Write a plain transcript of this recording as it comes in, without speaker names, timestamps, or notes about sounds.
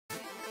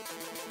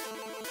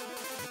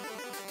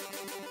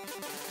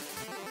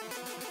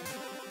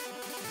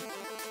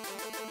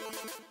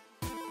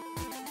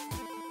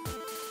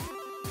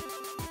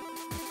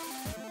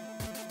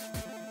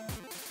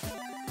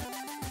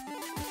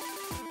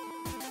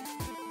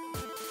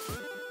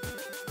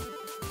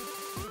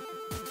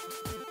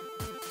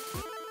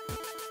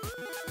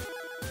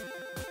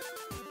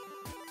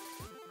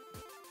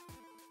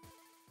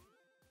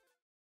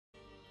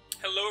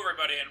Hello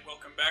everybody and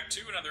welcome back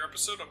to another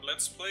episode of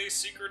Let's Play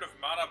Secret of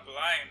Mana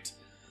Blind.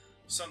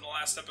 So in the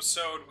last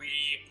episode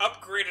we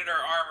upgraded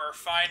our armor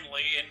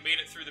finally and made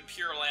it through the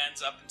Pure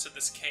Lands up into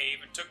this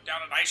cave and took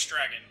down an ice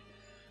dragon.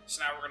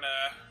 So now we're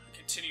gonna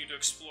continue to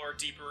explore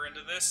deeper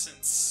into this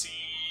and see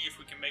if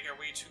we can make our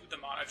way to the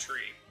Mana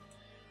Tree.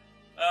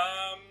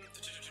 I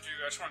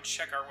just want to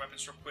check our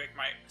weapons real quick.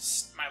 My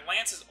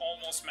lance is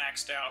almost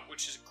maxed out,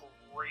 which is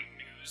great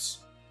news.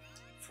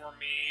 For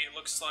me, it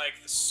looks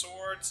like the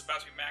sword's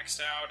about to be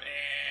maxed out,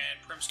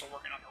 and Prim's still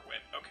working on her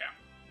whip. Okay.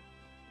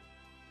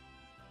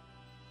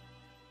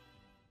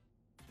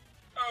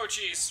 Oh,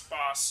 jeez,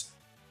 boss.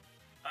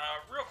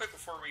 Real quick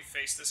before we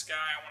face this guy,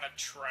 I want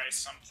to try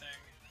something.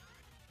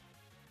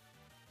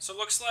 So it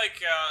looks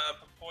like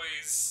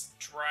Papoy's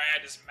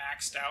Dryad is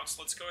maxed out,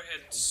 so let's go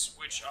ahead and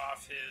switch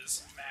off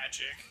his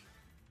magic.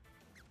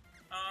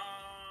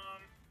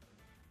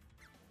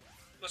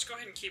 Let's go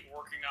ahead and keep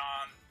working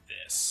on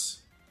this.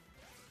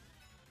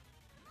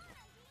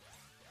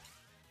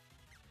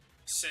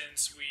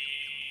 Since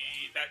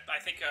I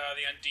think the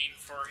Undine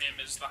for him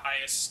is the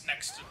highest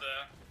next to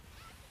the...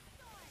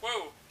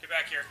 Whoa, get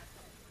back here.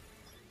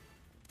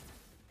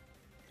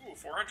 Ooh,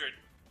 400.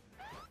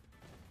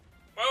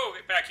 Whoa,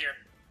 get back here.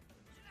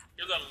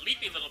 You're a little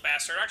leapy little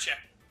bastard, aren't you?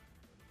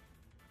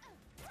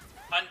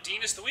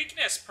 Undine is the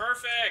weakness,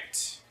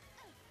 perfect!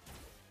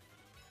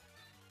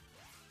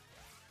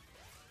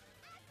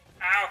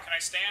 Ow, can I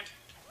stand?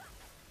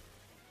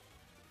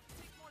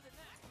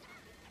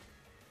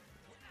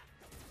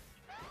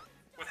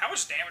 With how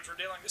much damage we're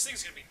dealing, this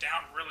thing's gonna be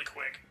down really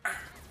quick.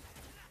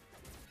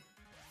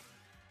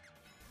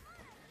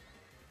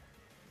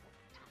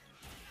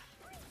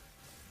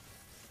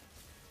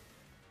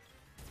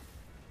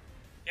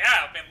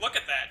 Yeah, I mean, look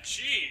at that.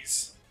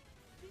 Jeez.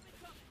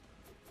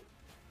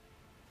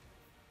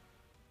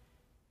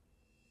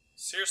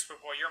 Seriously,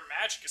 boy, your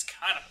magic is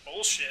kind of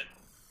bullshit.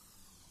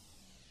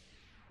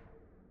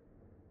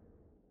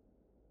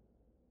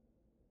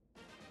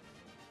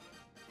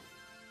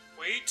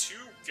 Way to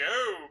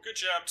go! Good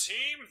job,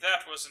 team.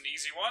 That was an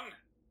easy one.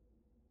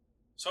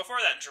 So far,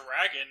 that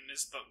dragon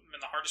has been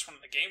the hardest one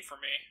in the game for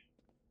me.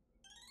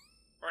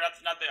 Or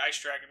not the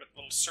ice dragon, but the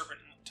little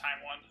serpent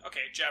time one.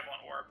 Okay, javelin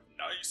orb.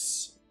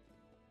 Nice.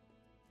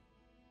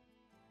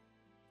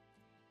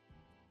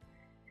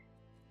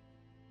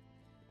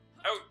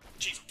 Oh,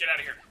 jeez, get out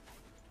of here.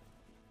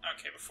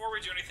 Okay, before we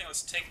do anything,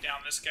 let's take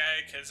down this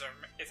guy, because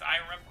if I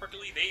remember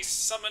correctly, they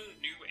summon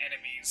new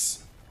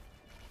enemies.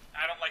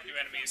 I don't like new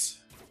enemies.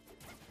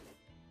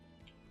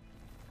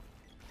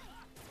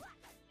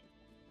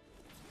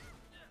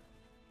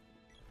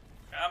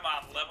 Come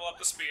on, level up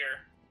the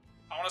spear.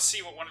 I want to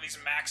see what one of these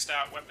maxed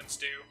out weapons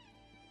do.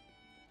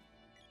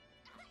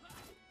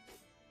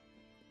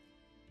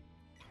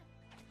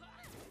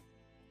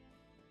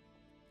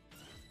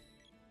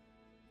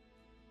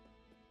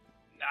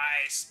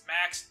 Nice.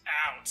 Maxed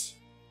out.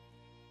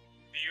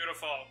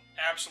 Beautiful.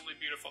 Absolutely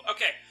beautiful.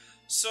 Okay,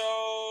 so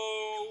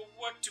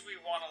what do we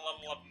want to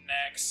level up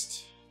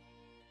next?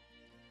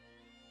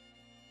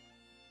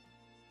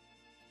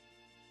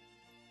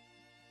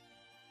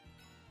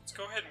 Let's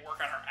go ahead and work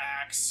on our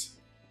axe.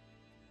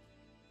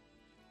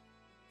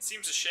 It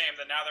seems a shame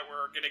that now that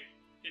we're getting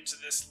into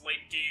this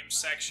late game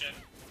section...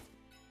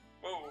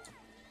 Whoa.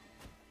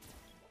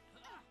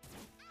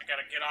 I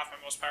gotta get off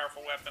my most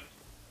powerful weapon.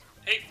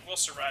 Hey, we'll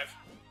survive.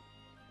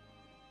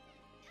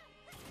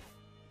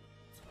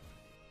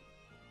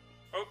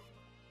 Oh.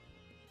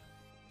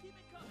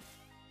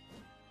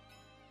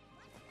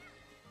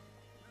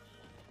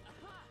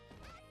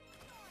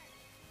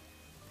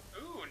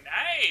 Ooh,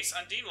 nice!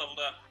 Undine leveled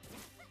up.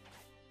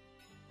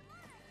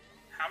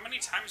 How many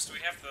times do we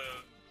have to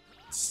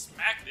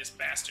smack this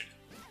bastard?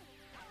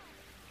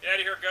 Get out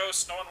of here,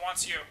 ghost. No one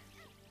wants you.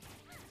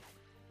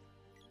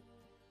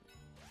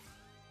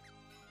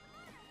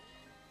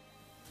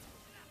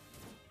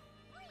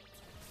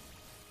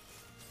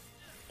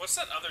 What's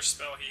that other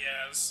spell he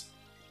has?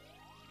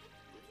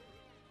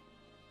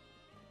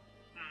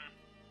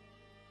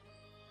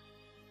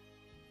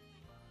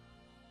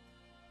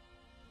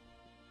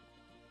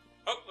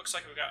 Oh, looks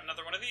like we got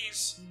another one of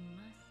these. You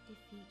must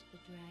defeat the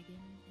dragon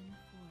in the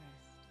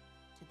forest.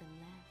 To the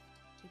left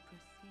to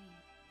proceed.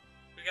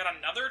 We got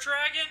another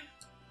dragon?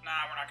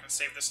 Nah, we're not gonna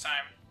save this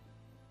time.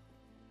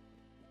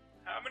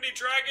 How many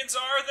dragons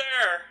are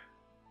there?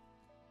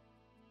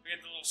 We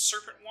had the little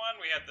serpent one,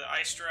 we had the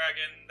ice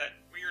dragon, that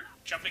weird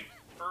jumping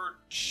bird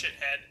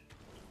shithead.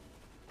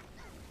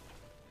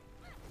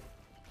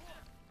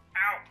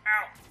 Ow,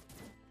 ow!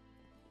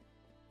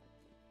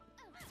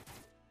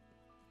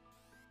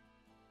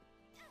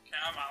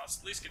 Come on, let's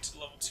at least get to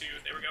level 2.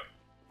 There we go.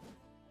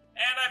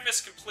 And I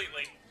missed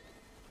completely.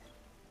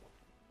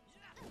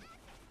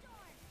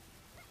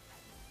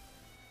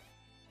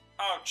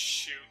 Oh,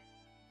 shoot.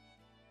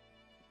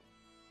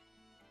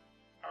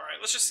 Alright,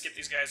 let's just skip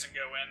these guys and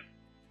go in.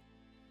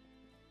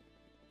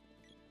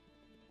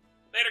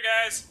 Later,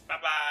 guys.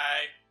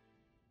 Bye-bye.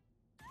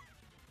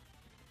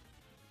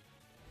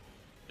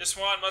 This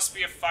one must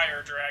be a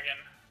fire dragon.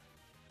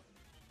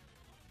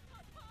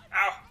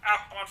 Ow! Ow!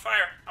 I'm on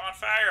fire! I'm on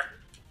fire!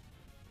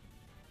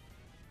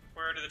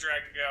 Where did the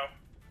dragon go?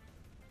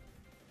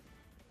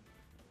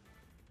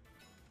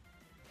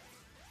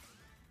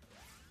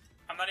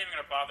 I'm not even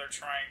gonna bother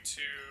trying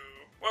to...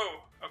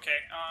 Whoa! Okay,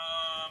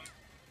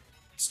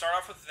 start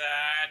off with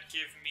that,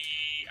 give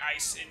me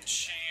Ice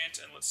Enchant,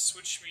 and let's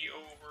switch me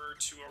over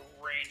to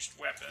a ranged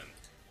weapon.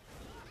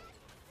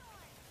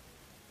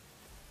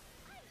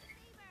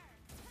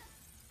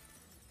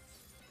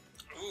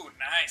 Ooh,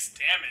 nice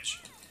damage.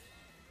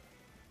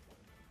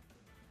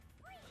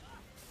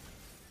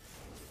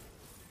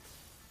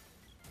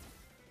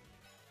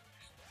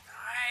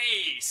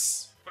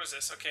 Nice! What is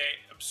this? Okay,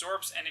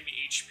 absorbs enemy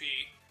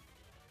HP.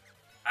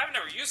 I've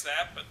never used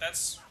that, but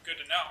that's good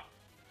to know.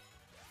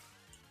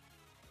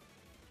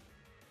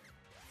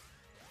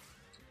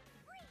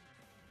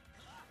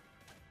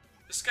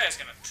 This guy's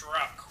gonna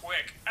drop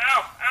quick.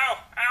 Ow!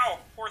 Ow! Ow!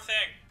 Poor thing.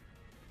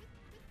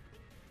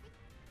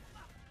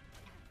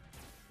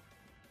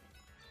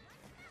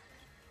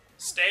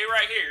 Stay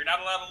right here. You're not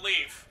allowed to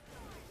leave.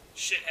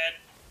 Shithead.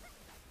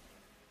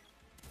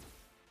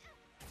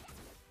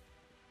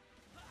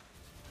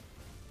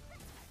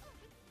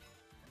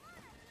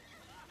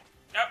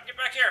 Nope, get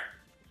back here.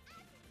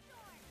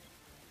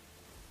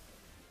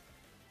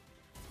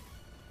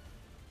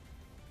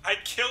 I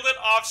killed it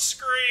off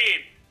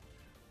screen.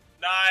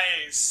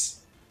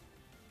 Nice.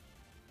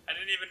 I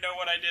didn't even know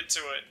what I did to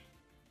it.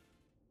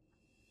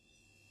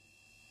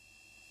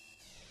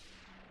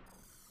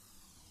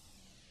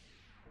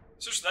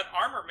 Seriously, that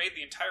armor made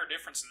the entire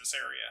difference in this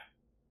area.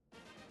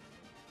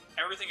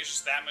 Everything is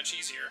just that much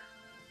easier.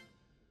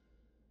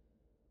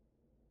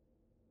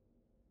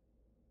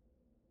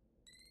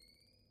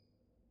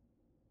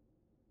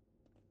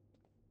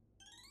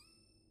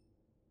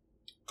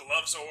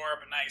 Gloves orb,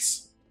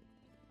 nice.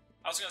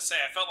 I was gonna say,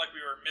 I felt like we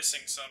were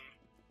missing some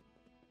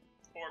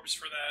orbs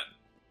for that.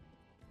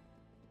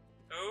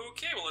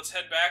 Okay, well let's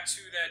head back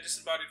to that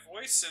disembodied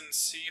voice and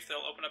see if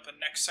they'll open up a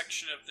next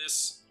section of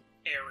this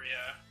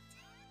area.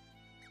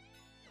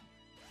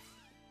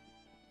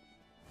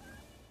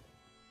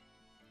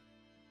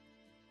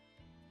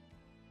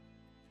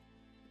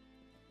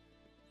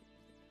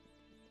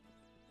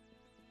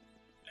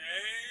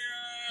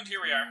 And here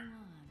we are.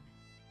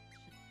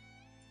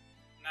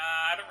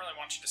 Nah, I don't really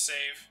want you to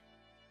save.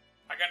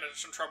 I got into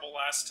some trouble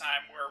last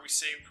time where we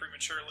saved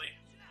prematurely.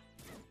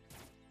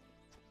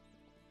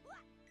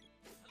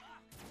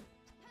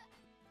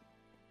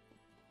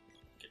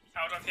 Get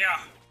out of here!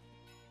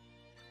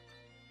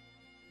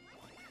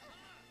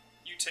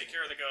 You take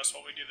care of the ghost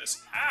while we do this.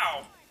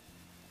 Ow!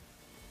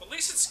 At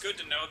least it's good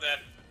to know that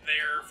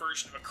their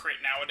version of a crit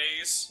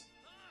nowadays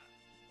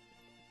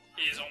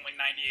is only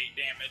 98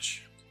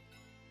 damage.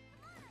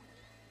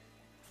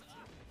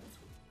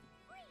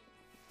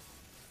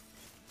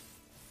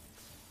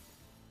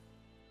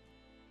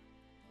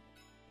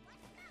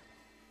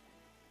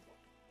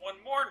 One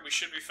more and we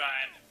should be fine.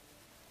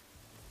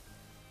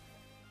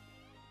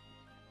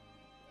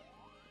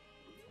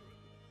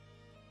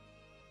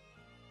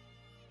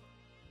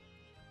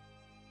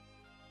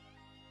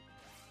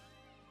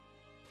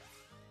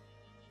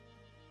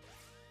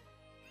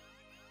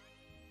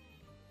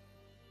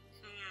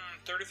 Hmm,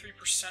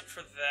 33%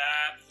 for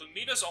that.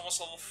 Lumita's almost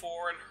level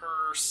 4 and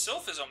her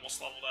Sylph is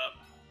almost leveled up.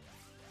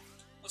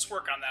 Let's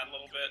work on that a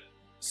little bit,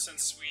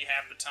 since we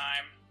have the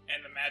time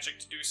and the magic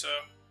to do so.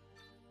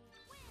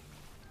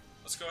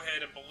 Let's go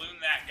ahead and balloon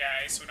that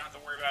guy so we don't have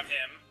to worry about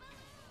him.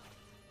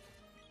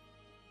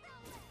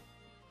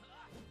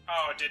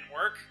 Oh, it didn't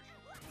work?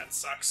 That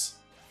sucks.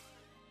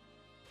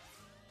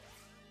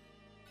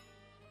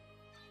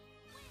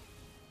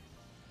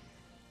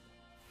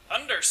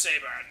 Thunder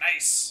Saber,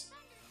 nice.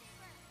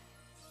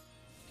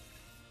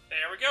 There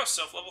we go,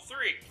 Sylph level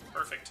 3.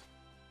 Perfect.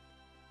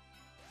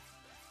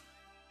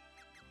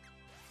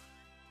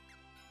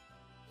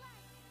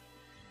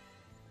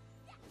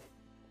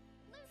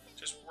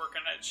 Just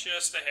working it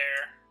just a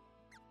hair.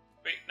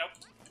 Wait, nope.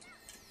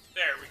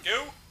 There we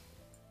go.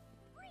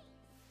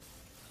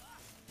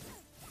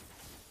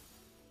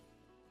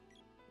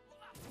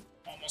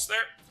 Almost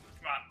there.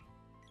 Come on.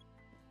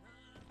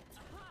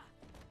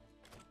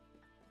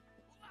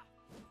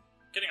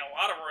 Getting a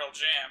lot of Royal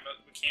Jam,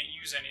 but we can't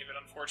use any of it,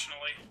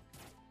 unfortunately.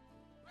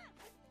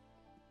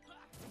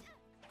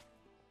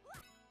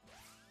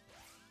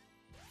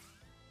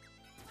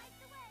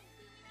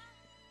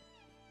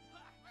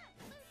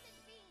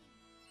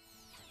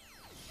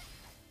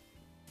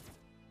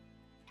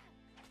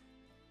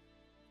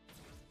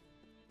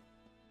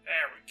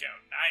 There we go,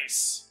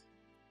 nice.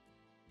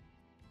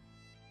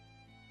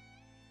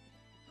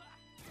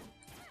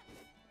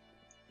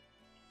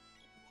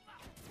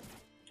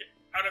 Get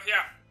out of here.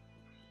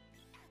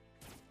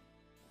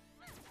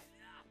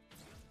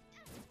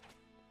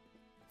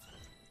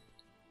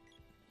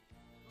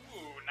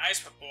 Ooh,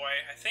 nice boy.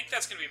 I think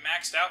that's going to be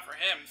maxed out for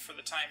him for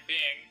the time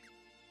being.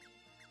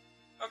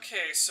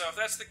 Okay, so if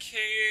that's the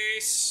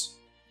case...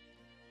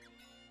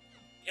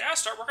 yeah,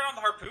 start working on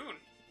the harpoon.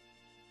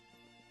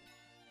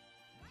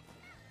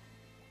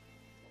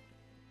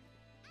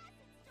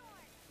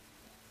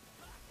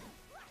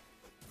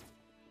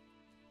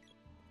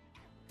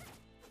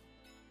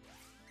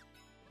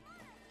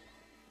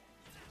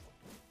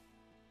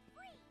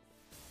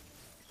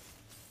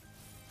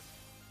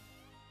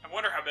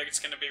 big it's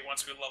going to be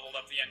once we leveled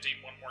up the ending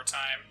one more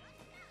time.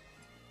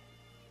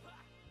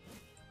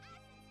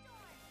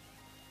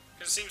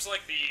 Because it seems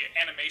like the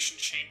animation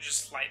changes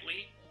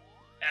slightly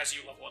as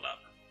you level it up.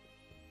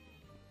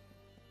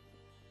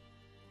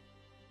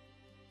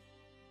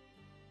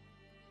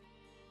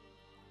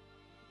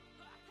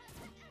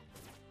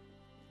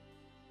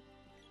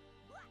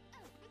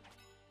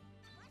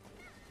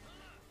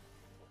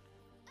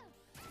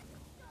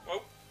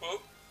 Whoa,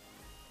 whoa.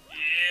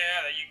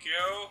 Yeah, there you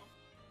go.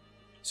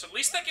 So at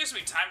least that gives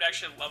me time to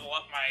actually level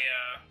up my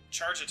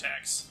charge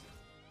attacks.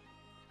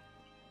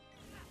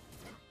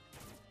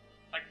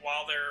 Like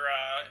while they're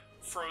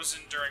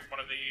frozen during one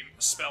of the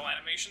spell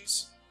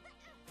animations.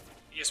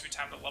 It gives me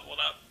time to level it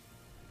up.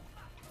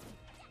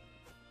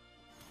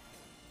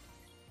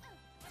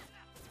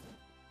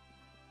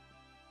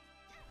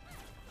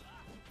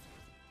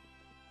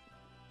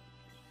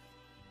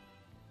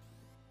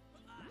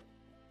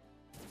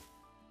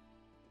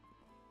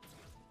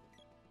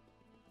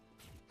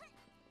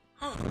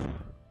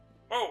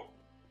 Whoa!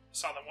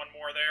 Saw the one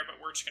more there, but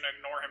we're just gonna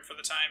ignore him for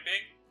the time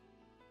being.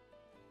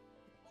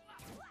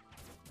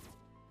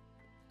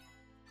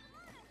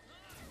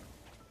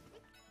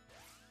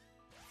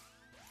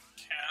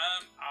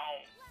 Come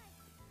on.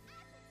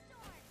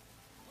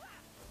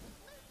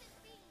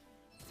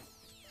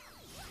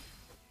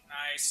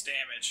 Nice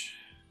damage.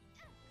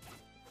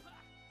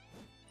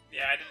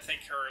 Yeah, I didn't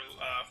think her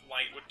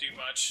light would do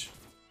much.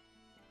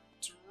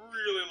 It's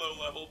really low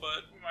level,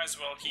 but we might as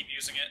well keep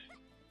using it.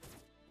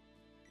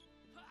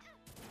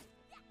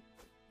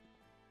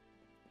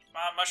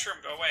 Come on, mushroom,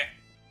 go away.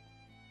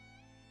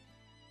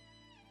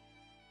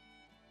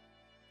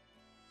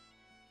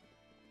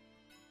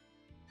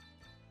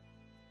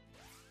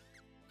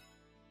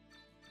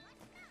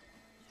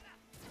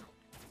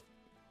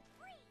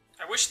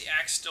 I wish the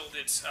axe still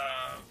did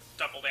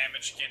double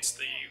damage against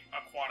the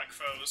aquatic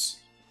foes,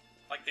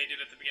 like they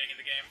did at the beginning of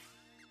the game.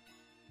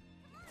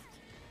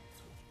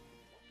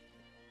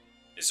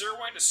 Is there a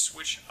way to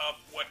switch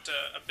up what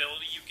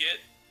ability you get?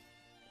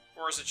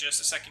 Or is it just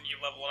the second you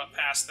level it up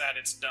past that,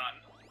 it's done?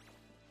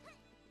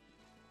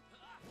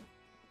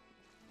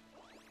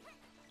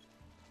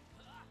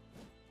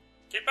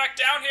 Get back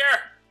down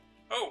here!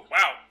 Oh,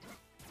 wow.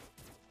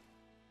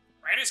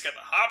 Randy's got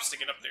the hops to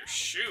get up there.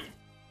 Shoot.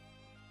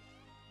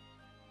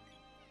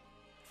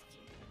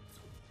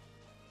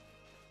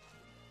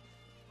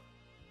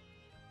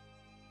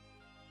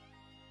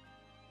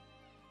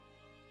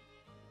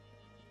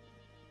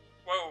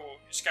 Whoa,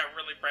 just got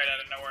really bright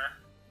out of nowhere.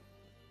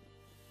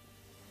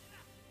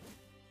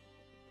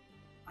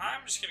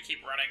 I'm just gonna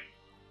keep running.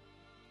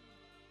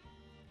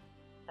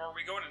 Or are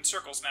we going in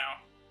circles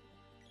now?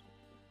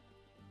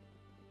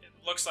 It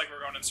looks like we're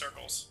going in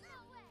circles.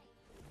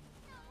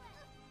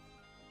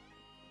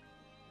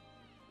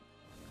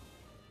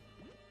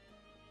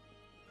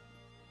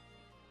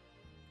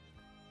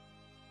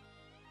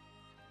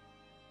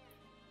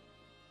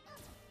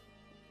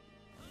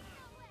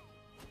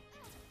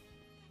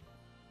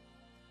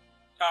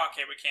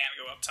 Okay, we can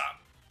go up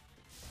top.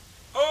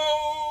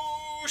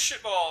 Oh,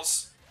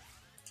 shitballs!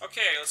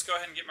 Okay, let's go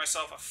ahead and get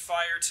myself a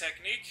fire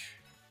technique.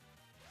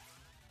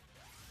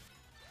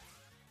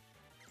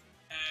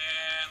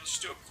 And let's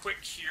do a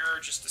quick cure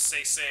just to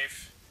stay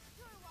safe.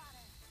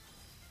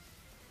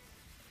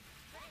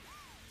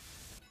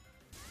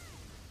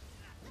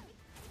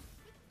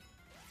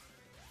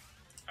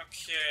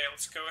 Okay,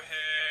 let's go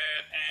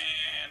ahead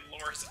and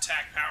lower his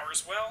attack power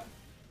as well.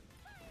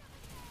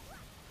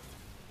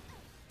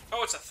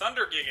 Oh, it's a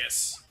Thunder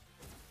Gigas.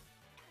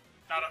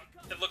 Not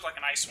a... It looked like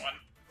an ice one.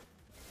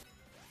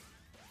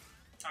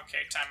 Okay,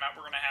 time out.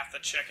 We're gonna have to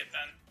check it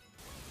then.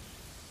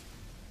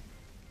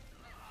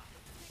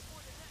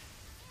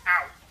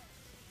 Ow!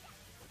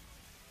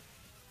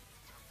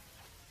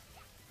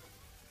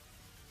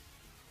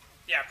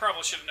 Yeah, I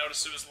probably should have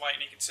noticed it was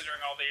lightning considering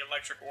all the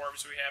electric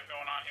orbs we have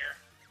going on here.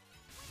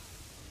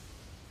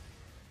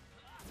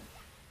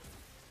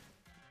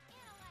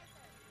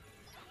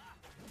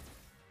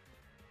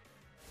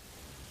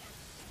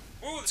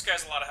 Ooh, this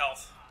guy's a lot of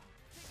health.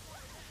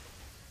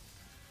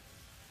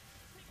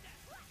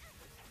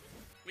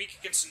 Weak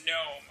against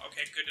Gnome.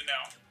 Okay, good to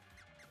know.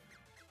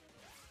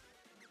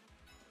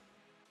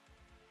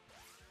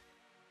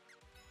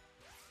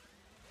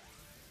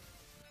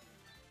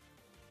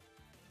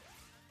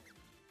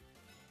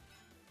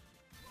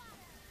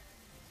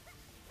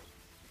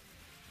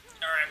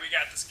 Alright, we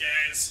got this,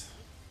 guys.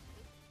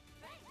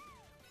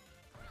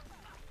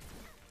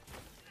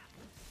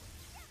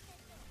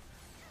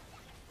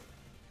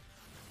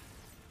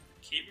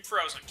 Keep him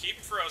frozen, keep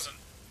him frozen.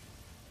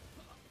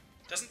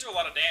 Doesn't do a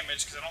lot of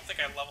damage, because I don't think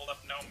I leveled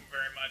up Gnome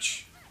very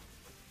much.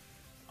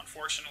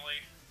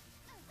 Unfortunately.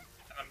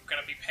 And I'm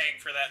gonna be paying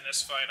for that in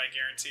this fight, I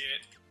guarantee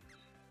it.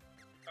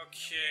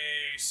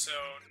 Okay, so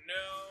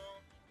no...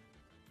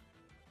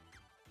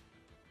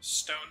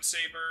 Stone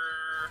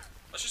Saber...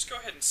 Let's just go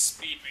ahead and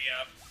speed me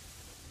up.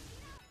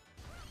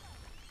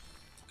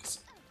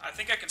 I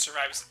think I can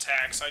survive his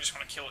attack, so I just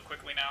want to kill it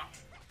quickly now.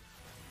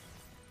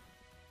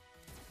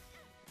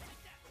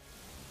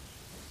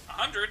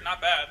 100,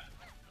 not bad.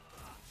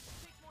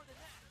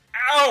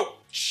 Ow!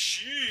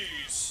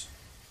 Jeez!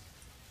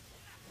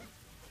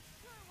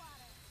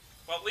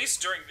 Well, at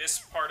least during this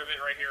part of it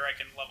right here, I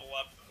can level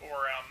up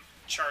or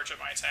charge up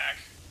my attack.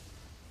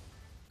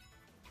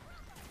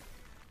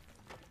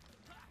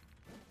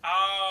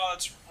 Oh,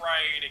 that's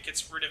right. It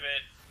gets rid of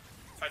it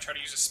if I try to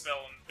use a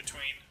spell in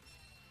between.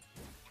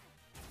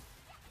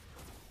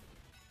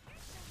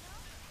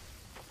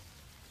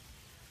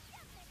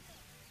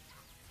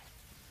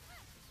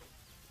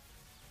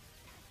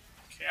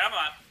 Okay, I'm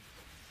on.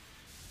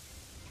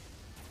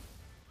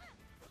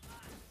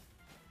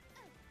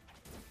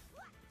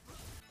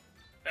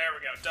 There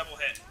we go, double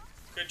hit.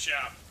 Good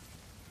job.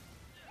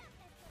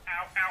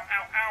 Ow, ow,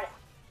 ow, ow!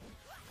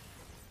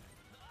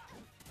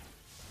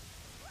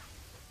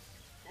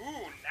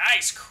 Ooh,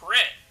 nice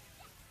crit!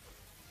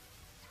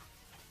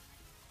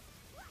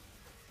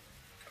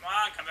 Come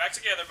on, come back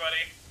together,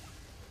 buddy.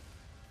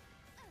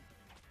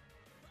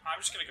 I'm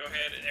just gonna go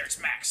ahead and there it's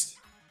maxed.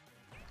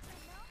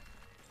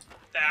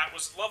 That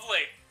was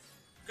lovely.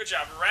 Good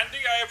job, Randi,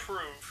 I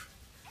approve.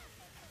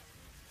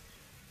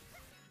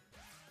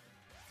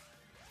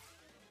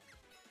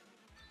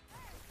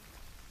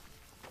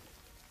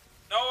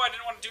 No, I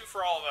didn't want to do it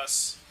for all of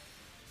us.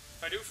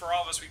 If I do it for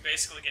all of us, we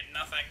basically get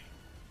nothing.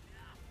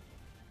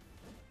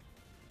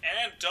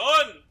 And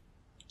done!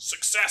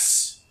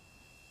 Success!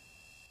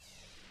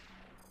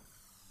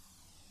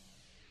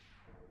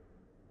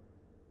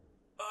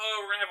 Oh,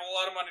 we're gonna have a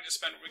lot of money to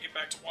spend when we get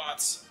back to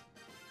Watts.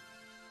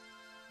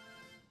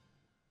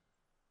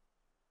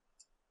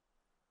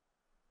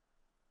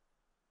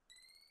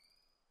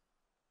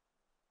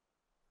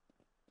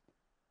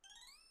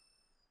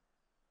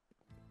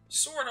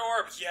 Sword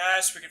Orb!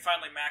 Yes, we can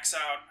finally max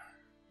out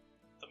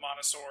the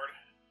Mana Sword.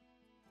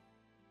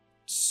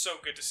 So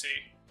good to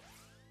see.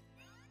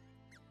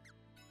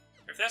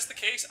 If that's the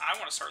case, I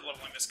want to start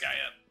leveling this guy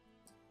up.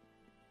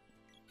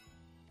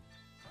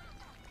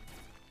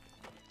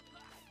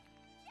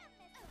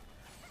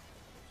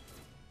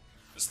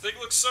 This thing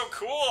looks so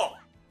cool!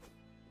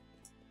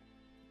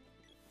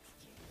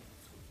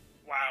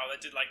 Wow, that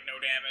did like no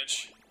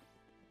damage.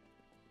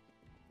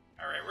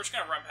 Alright, we're just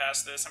gonna run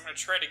past this. I'm gonna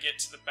try to get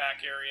to the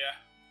back area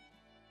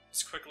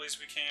as quickly as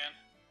we can.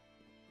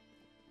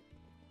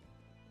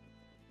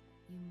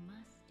 You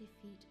must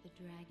defeat the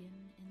dragon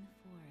in the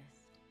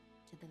forest.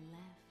 To the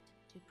left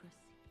to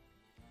proceed.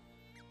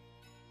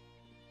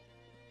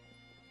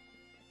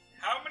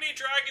 How many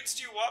dragons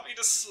do you want me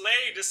to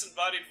slay,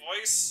 disembodied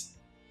voice?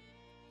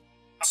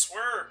 I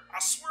swear! I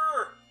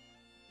swear!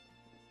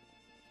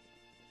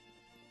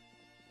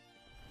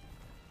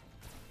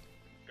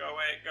 Go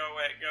away, go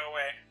away, go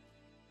away.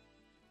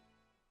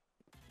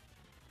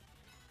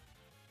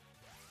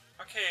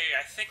 Okay,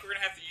 I think we're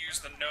gonna have to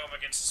use the gnome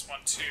against this one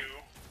too.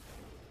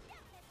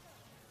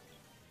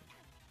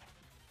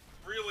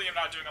 Really, I'm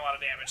not doing a lot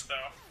of damage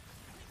though.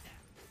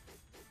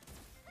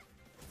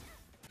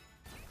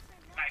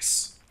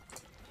 Nice.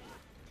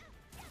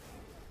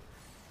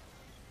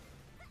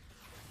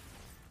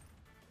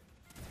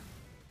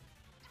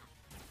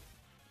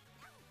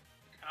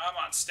 Come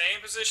on, stay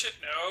in position.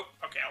 Nope.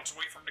 Okay, I'll just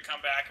wait for him to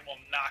come back and we'll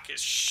knock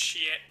his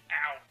shit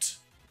out.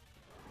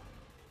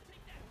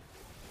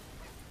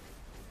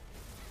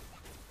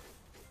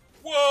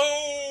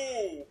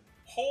 Whoa!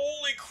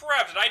 Holy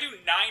crap, did I do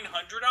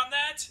 900 on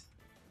that?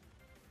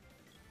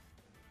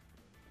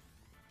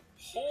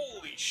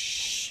 Holy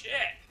shit.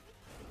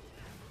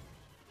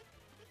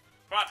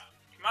 Come on,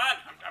 come on.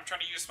 I'm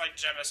trying to use my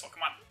gem missile,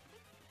 come on.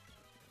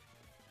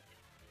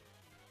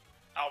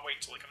 I'll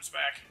wait till he comes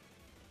back.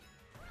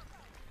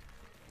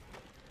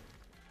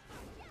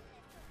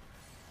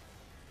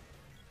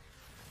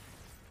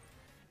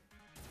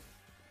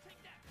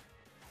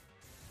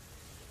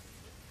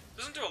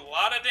 Doesn't do a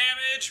lot of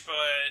damage, but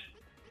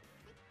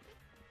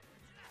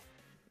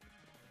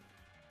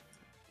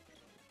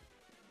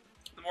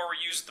the more we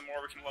use it, the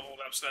more we can level it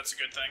up, so that's a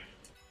good thing.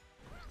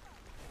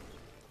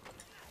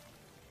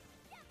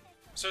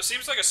 So it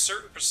seems like a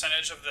certain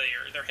percentage of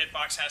their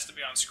hitbox has to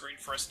be on screen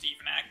for us to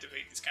even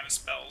activate these kind of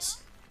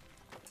spells.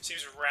 It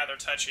seems rather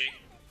touchy.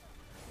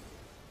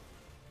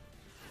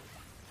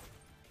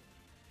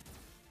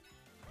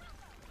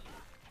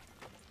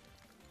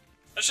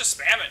 Let's just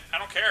spam it. I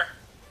don't care.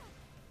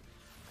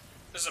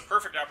 This is a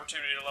perfect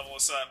opportunity to level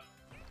us up.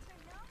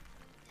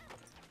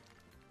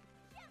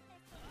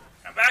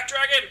 Come back,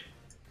 dragon!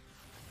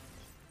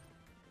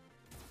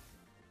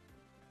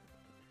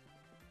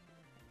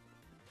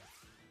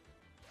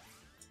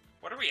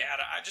 What are we at?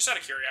 I just out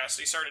of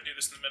curiosity started to do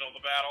this in the middle of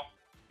the battle.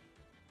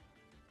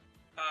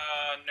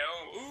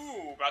 No.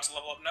 Ooh, about to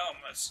level up Gnome.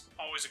 That's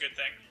always a good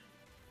thing.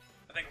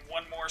 I think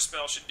one more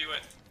spell should do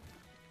it.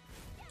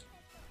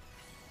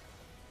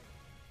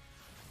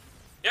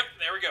 Yep,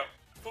 there we go.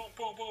 Boom,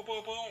 boom, boom,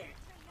 boom, boom.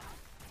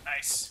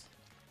 Nice.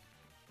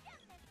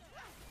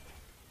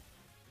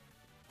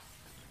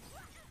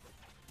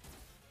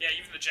 Yeah,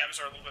 even the gems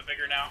are a little bit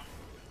bigger now.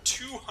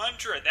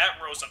 200! That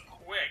rose up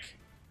quick.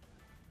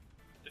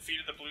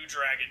 Defeated the blue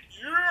dragon.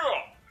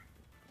 Yeah!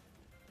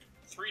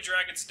 3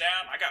 dragons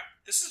down.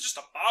 This is just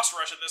a boss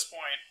rush at this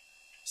point.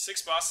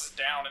 6 bosses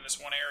down in this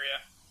one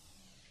area.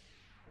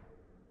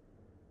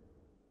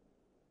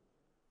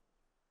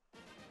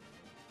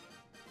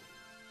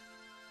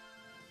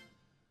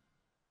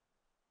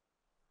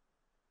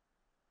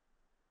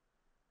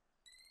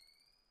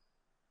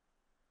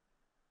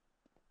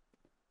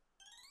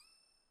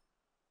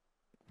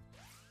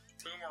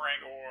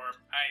 Boomerang orb.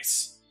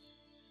 Nice.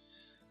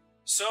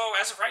 So,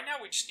 as of right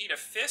now, we just need a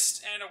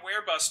fist and a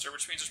werebuster,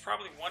 which means there's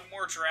probably one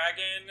more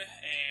dragon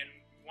and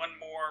one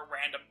more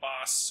random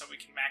boss, so we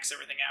can max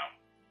everything out.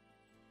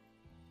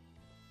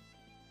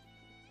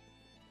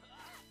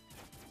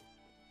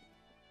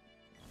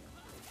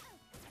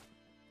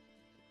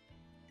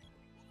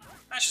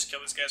 Let's just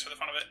kill these guys for the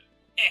fun of it.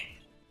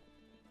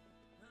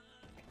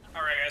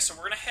 Alright guys, so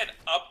we're gonna head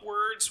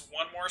upwards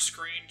one more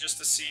screen just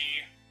to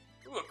see...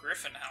 Ooh, a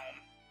griffin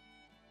helm.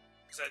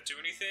 Does that do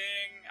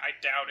anything? I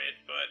doubt it,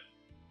 but...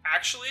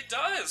 Actually, it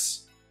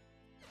does!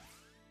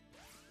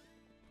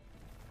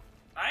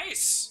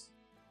 Nice!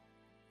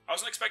 I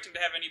wasn't expecting to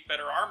have any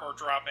better armor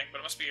dropping, but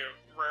it must be a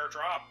rare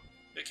drop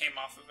that came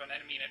off of an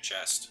enemy in a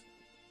chest.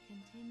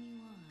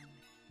 Continue on.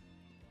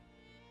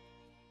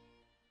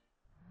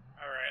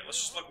 Alright, let's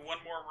just look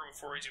one more room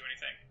before we do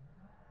anything.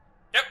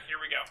 Yep, here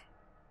we go.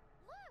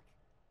 Look!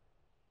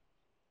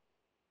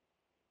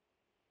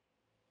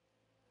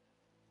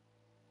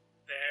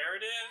 There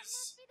it That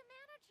is. must be the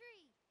mana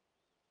tree.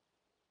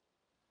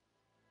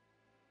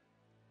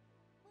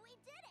 We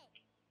did it!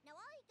 Now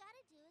all you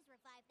gotta do is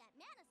revive that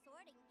mana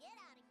sword and get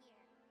out of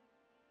here.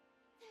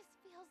 This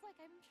feels like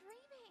I'm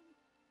dreaming.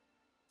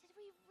 Did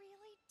we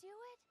really do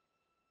it?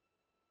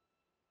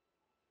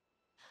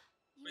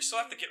 We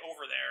still have to get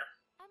over there.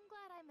 I'm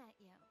glad I met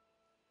you.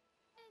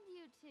 And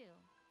you too,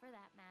 for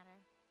that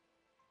matter.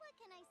 What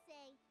can I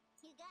say?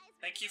 You guys...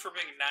 Thank you for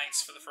being nice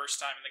for the first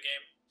time in the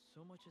game.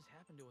 So much has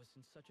happened to us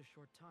in such a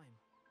short time.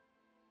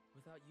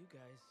 Without you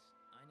guys,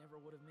 I never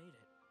would have made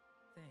it.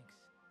 Thanks.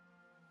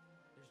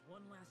 There's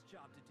one last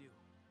job to do.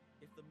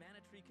 If the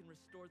mana tree can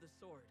restore the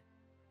sword,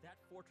 that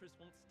fortress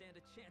won't stand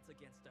a chance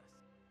against us.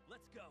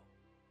 Let's go!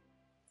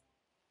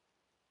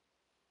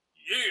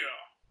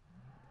 Yeah!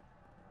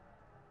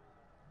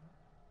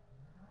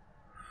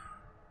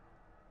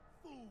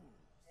 Fools!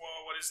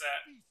 Whoa, what is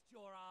that? Feast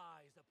your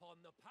eyes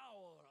upon the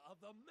power of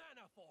the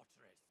Mana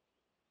Fortress!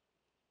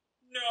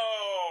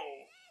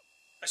 No!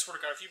 I swear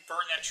to God, if you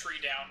burn that tree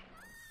down...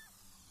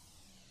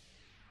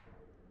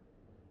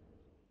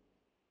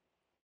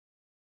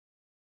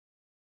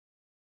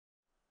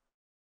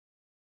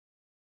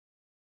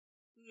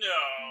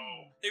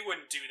 No! They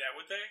wouldn't do that,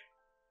 would they?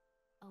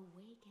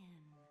 Awaken.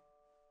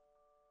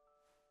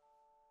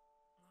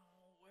 Oh,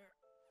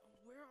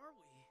 where are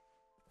we?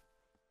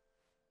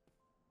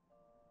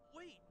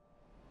 Wait!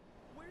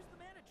 Where's the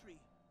mana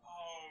tree?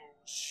 Oh,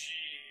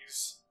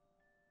 jeez.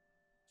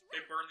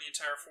 They burned the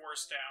entire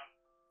forest down.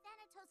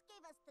 Thanatos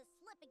gave us the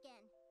slip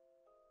again.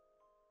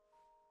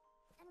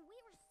 And we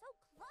were so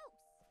close.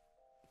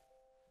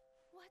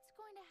 What's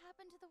going to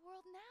happen to the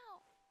world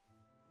now?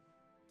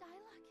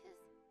 Dialogue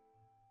is...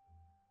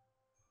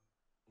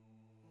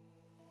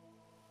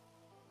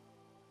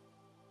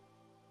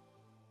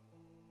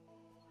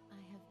 I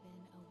have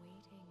been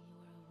awaiting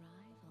your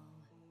arrival.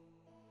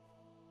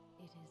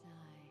 It is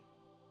I,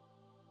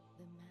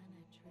 the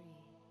Mana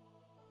Tree,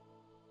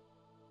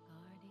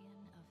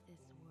 guardian of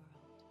this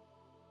world.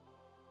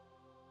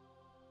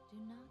 Do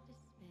not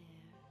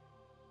despair.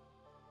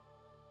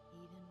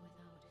 Even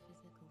without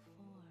physical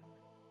form,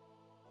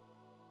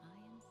 I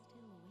am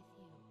still with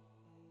you.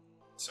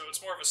 So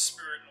it's more of a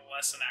spirit and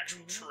less an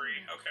actual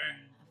tree. Okay.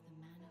 Of the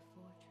Mana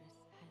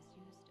Fortress has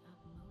used up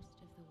most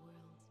of the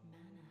world's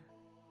mana.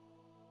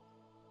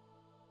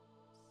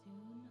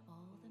 Soon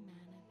all the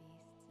mana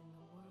beasts in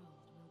the world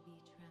will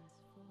be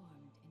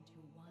transformed into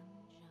one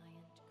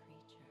giant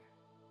creature.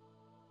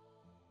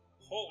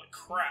 Holy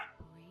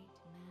crap. This great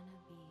mana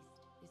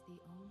beast is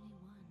the only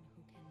one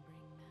who can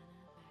bring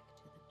mana back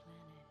to the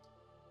planet.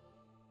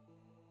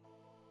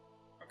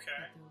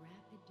 Okay. But the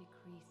rapid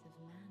decrease of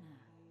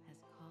mana has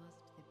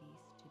caused the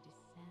beast to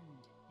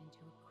descend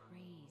into a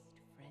crazed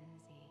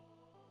frenzy.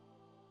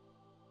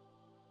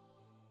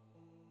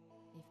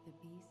 If the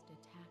beast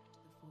attacked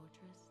the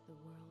fortress, the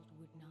world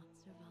would not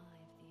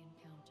survive the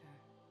encounter.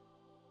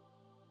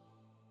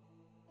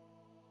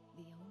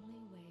 The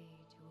only way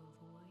to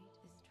avoid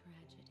this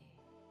tragedy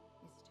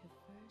is to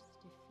first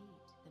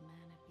defeat the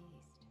mana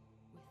beast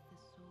with the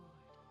sword.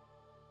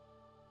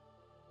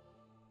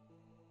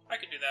 I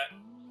can do that.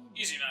 Only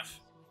Easy those enough.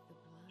 with the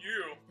blood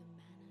You. of the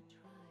mana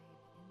tribe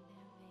in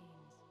their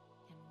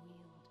veins can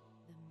wield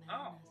the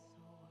Oh. mana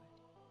sword.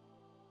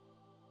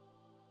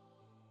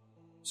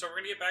 So we're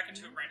gonna get back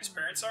into who Randy's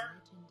parents are?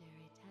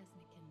 Legendary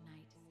Tasnican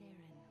knight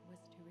Saren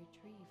was to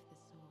retrieve the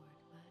sword,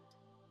 but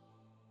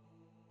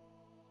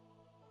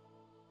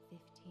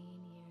 15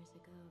 years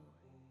ago,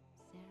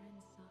 Saren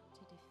sought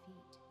to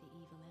defeat the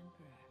evil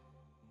emperor,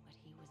 but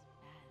he was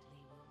badly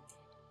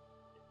wounded.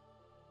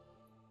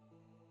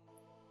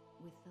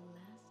 With the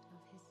last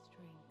of his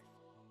strength,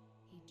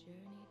 he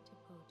journeyed to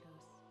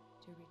Kotos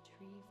to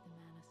retrieve the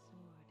mana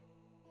sword,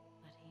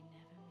 but he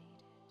never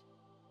made it.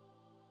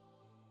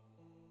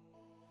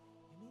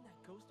 You mean that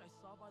ghost I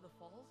saw by the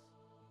falls?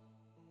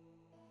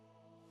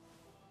 That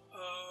was my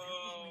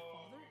Oh.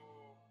 father?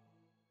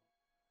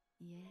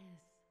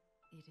 Yes,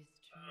 it is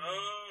true.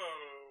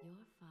 Oh.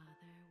 Your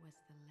father was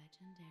the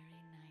legendary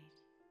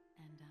knight,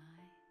 and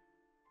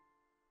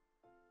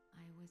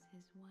I was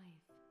his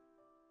wife.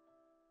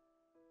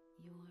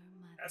 Your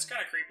mother. That's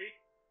kind of creepy.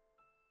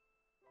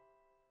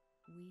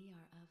 We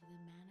are of the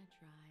Mana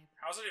tribe.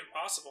 How's it even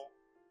possible?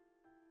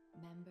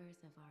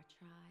 Members of our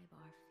tribe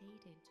are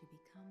fated to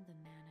become the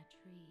Mana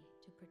tree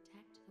to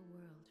protect the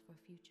world for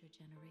future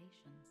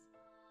generations.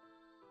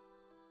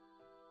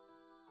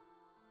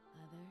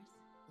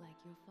 Others, like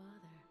your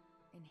father,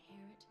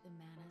 inherit the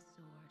Mana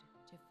sword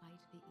to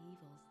fight the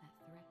evils that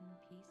threaten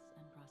peace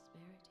and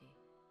prosperity.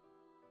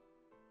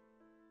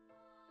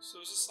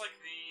 So is this like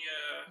the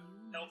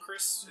You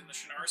Elchris must in the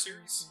stop Shannara the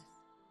series? process.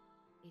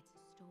 Its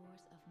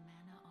stores of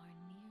mana are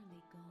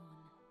nearly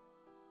gone.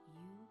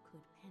 You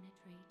could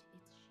penetrate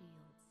its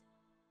shields.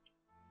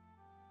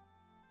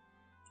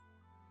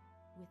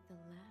 With the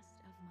last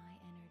of my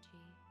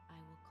energy, I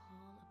will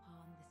call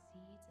upon the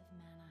seeds of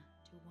mana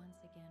to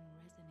once again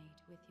resonate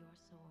with your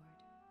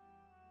sword.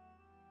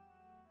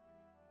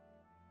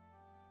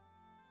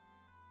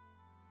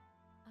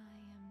 I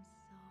am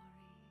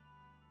sorry.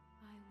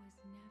 I was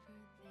never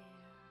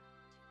there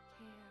to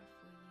care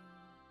for you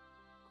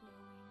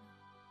growing up.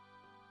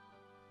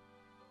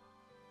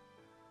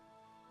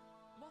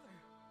 Mother!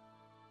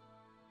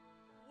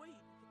 Wait,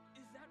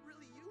 is that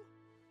really you?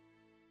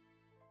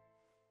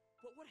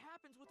 But what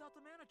happens without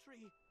the mana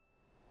tree?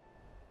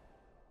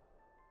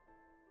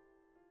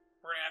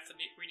 We're gonna have to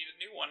we need a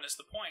new one. Is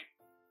the point?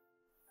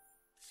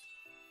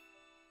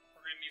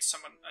 We're gonna need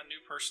a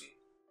new person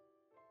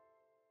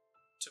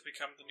to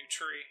become the new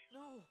tree.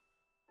 No!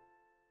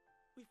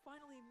 We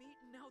finally meet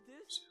and now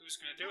this? So who's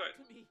gonna do Talk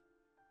it? to me!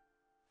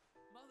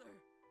 Mother!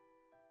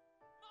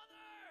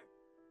 Mother!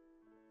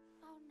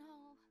 Oh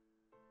no.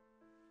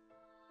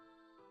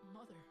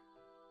 Mother.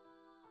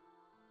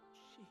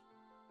 She...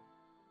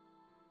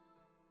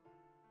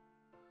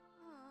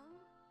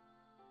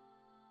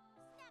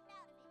 Snap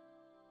out of it.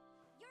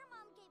 Your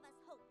mom gave us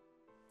hope.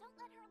 Don't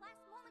let her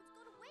last moments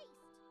go to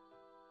waste.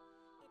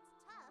 It's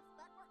tough,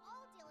 but we're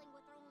all dealing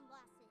with our own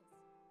losses.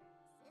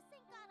 Sis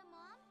ain't got a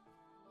mom.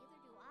 Neither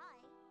do I.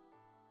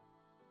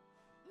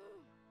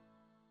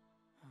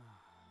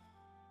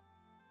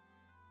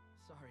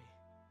 Sorry.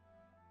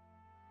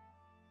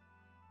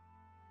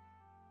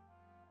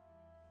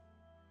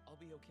 I'll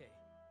be okay.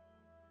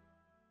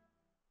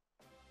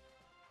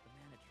 The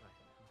mana tribe,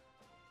 huh?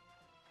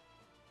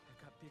 I've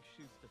got big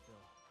shoes to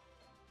fill.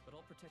 But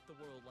I'll protect the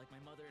world like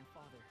my mother and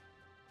father.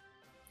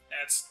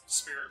 That's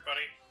spirit,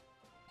 buddy.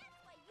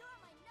 That's why you're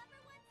my #1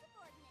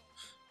 subordinate.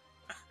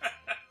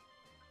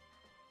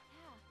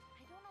 Yeah,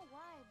 I don't know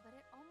why, but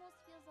it almost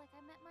feels like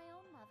I met my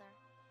own mother.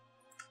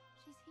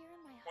 She's here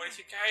in my heart. What if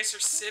you guys are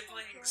just like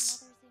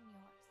siblings? Your mother's in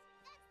yours.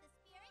 That's the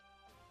spirit.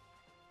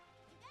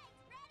 You guys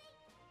ready?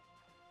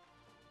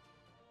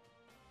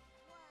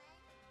 1,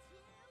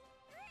 2,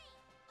 3.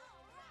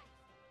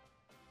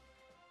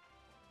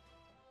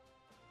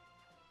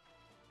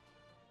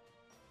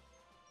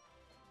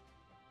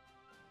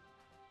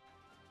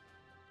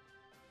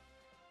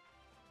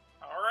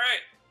 All right.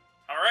 Alright.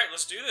 Alright,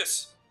 let's do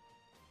this.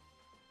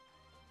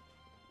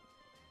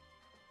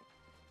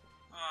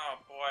 Oh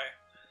boy.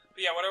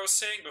 But yeah, what I was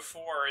saying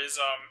before is,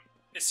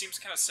 it seems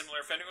kind of similar.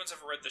 If anyone's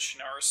ever read the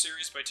Shannara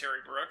series by Terry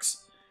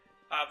Brooks,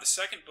 the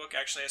second book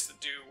actually has to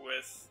do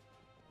with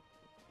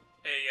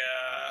a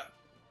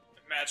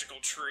magical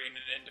tree in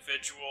an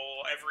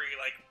individual. Every,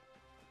 like,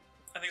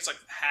 I think it's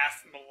like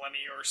half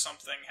millennia or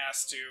something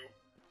has to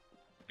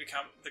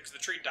become, because the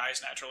tree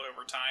dies naturally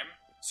over time.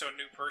 So a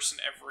new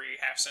person every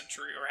half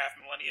century or half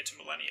millennia to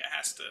millennia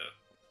has to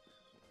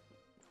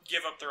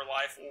give up their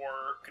life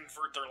or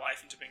convert their life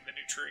into being the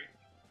new tree.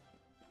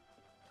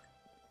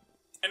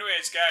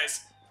 Anyways,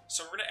 guys,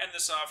 so we're going to end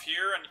this off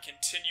here and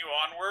continue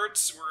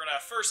onwards. We're going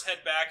to first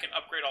head back and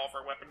upgrade all of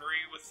our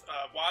weaponry with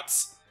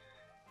Watts,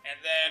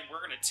 and then we're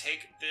going to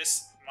take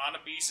this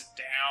Mana Beast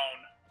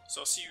down.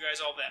 So I'll see you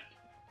guys all then.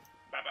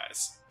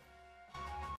 Bye-byes.